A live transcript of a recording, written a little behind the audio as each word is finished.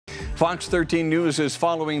Fox 13 News is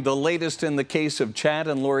following the latest in the case of Chad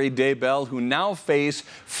and Lori Daybell, who now face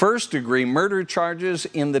first-degree murder charges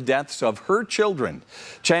in the deaths of her children.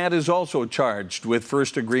 Chad is also charged with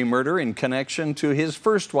first-degree murder in connection to his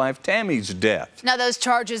first wife Tammy's death. Now, those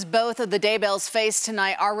charges both of the Daybells face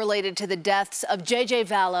tonight are related to the deaths of J.J.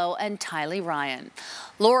 Vallow and Tylee Ryan.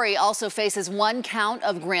 Lori also faces 1 count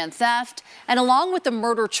of grand theft, and along with the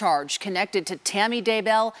murder charge connected to Tammy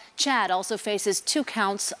Daybell, Chad also faces 2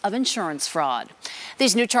 counts of insurance fraud.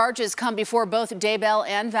 These new charges come before both Daybell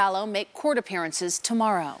and Vallow make court appearances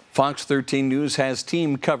tomorrow. Fox 13 News has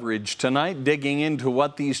team coverage tonight digging into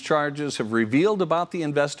what these charges have revealed about the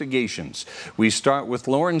investigations. We start with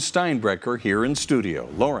Lauren Steinbrecher here in studio.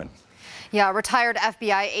 Lauren. Yeah, a retired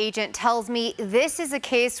FBI agent tells me this is a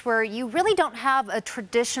case where you really don't have a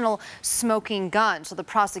traditional smoking gun. So the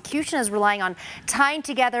prosecution is relying on tying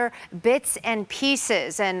together bits and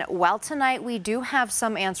pieces. And while tonight we do have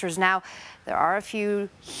some answers now, there are a few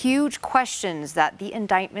huge questions that the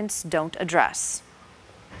indictments don't address.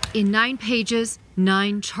 In 9 pages,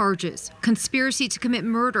 9 charges: conspiracy to commit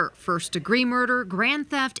murder, first-degree murder, grand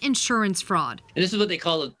theft, insurance fraud. And this is what they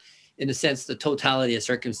call it, in a sense, the totality of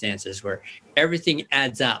circumstances, where everything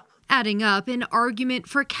adds up. Adding up, an argument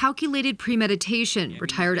for calculated premeditation.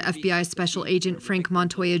 Retired FBI Special Agent Frank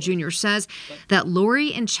Montoya Jr. says that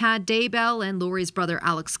Lori and Chad Daybell and Lori's brother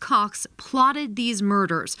Alex Cox plotted these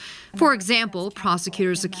murders. For example,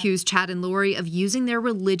 prosecutors accused Chad and Lori of using their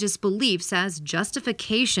religious beliefs as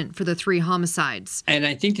justification for the 3 homicides. And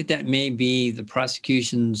I think that that may be the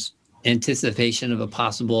prosecution's anticipation of a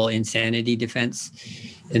possible insanity defense,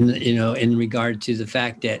 in regard to the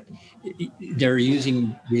fact that they're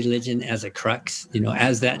using religion as a crux,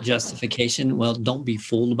 as that justification. Well, don't be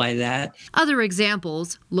fooled by that. Other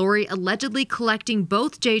examples: Lori allegedly collecting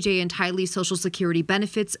both J.J. and Tylee's Social Security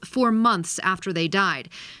benefits for months after they died.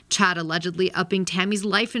 Chad allegedly upping Tammy's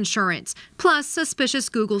life insurance, plus suspicious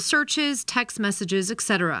Google searches, text messages,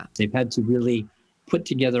 etc. They've had to really put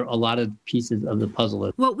together a lot of pieces of the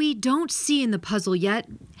puzzle. What we don't see in the puzzle yet,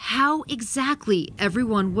 how exactly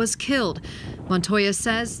everyone was killed. Montoya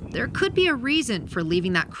says there could be a reason for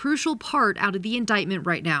leaving that crucial part out of the indictment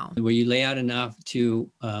right now. Where you lay out enough to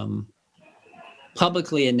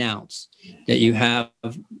publicly announce that you have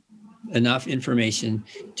enough information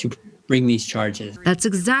to bring these charges. That's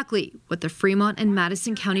exactly what the Fremont and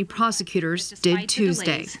Madison County prosecutors did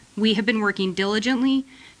Tuesday. We have been working diligently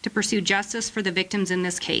to pursue justice for the victims in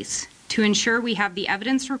this case, to ensure we have the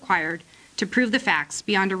evidence required to prove the facts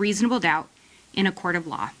beyond a reasonable doubt in a court of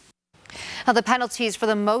law. Now, the penalties for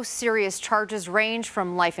the most serious charges range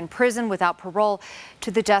from life in prison without parole to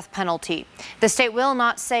the death penalty. The state will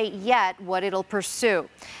not say yet what it'll pursue.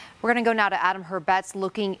 We're going to go now to Adam Herbetz,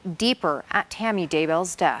 looking deeper at Tammy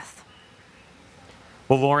Daybell's death.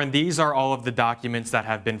 Well, Lauren, these are all of the documents that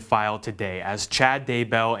have been filed today as Chad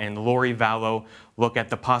Daybell and Lori Vallow look at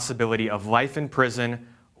the possibility of life in prison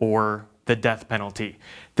or the death penalty.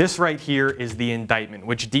 This right here is the indictment,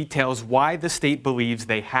 which details why the state believes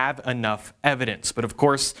they have enough evidence. But of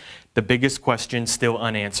course, the biggest question still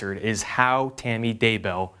unanswered is how Tammy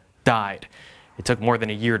Daybell died. It took more than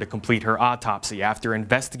a year to complete her autopsy after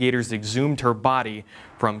investigators exhumed her body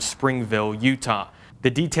from Springville, Utah. The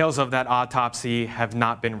details of that autopsy have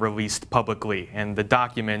not been released publicly, and the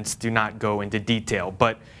documents do not go into detail.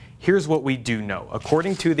 But here's what we do know.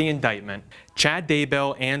 According to the indictment, Chad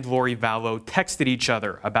Daybell and Lori Vallow texted each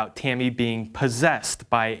other about Tammy being possessed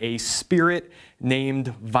by a spirit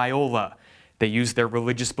named Viola. They used their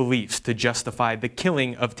religious beliefs to justify the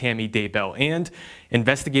killing of Tammy Daybell, and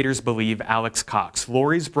investigators believe Alex Cox,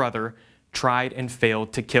 Lori's brother, tried and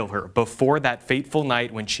failed to kill her before that fateful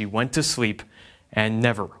night when she went to sleep and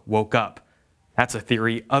never woke up. That's a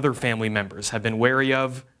theory other family members have been wary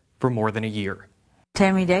of for more than a year.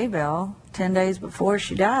 Tammy Daybell, 10 days before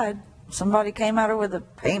she died, somebody came at her with a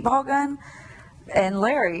paintball gun, and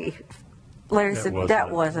Larry said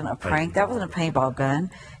that wasn't a prank, that wasn't a paintball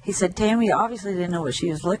gun. He said Tammy obviously didn't know what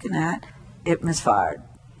she was looking at. It misfired.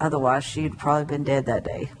 Otherwise, she'd probably been dead that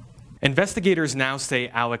day. Investigators now say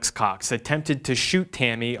Alex Cox attempted to shoot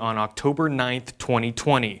Tammy on October 9th,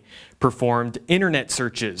 2020, performed internet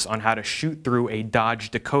searches on how to shoot through a Dodge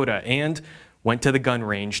Dakota, and went to the gun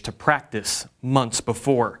range to practice months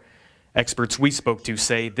before. Experts we spoke to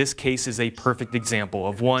say this case is a perfect example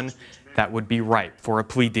of one that would be ripe for a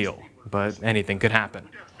plea deal, but anything could happen.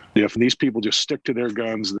 If these people just stick to their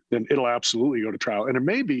guns, then it'll absolutely go to trial. And it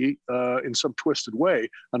may be, in some twisted way,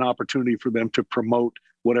 an opportunity for them to promote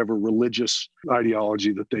whatever religious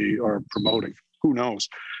ideology that they are promoting. Who knows?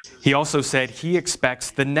 He also said he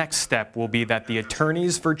expects the next step will be that the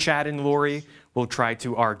attorneys for Chad and Lori will try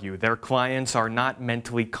to argue their clients are not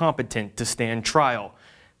mentally competent to stand trial.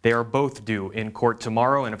 They are both due in court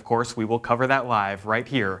tomorrow, and of course, we will cover that live right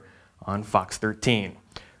here on Fox 13.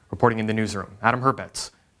 Reporting in the newsroom, Adam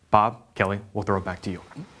Herbets. Bob, Kelly, we'll throw it back to you.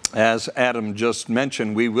 As Adam just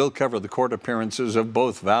mentioned, we will cover the court appearances of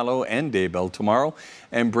both Vallow and Daybell tomorrow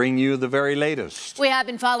and bring you the very latest. We have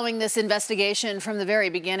been following this investigation from the very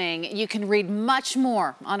beginning. You can read much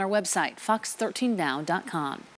more on our website, fox13now.com.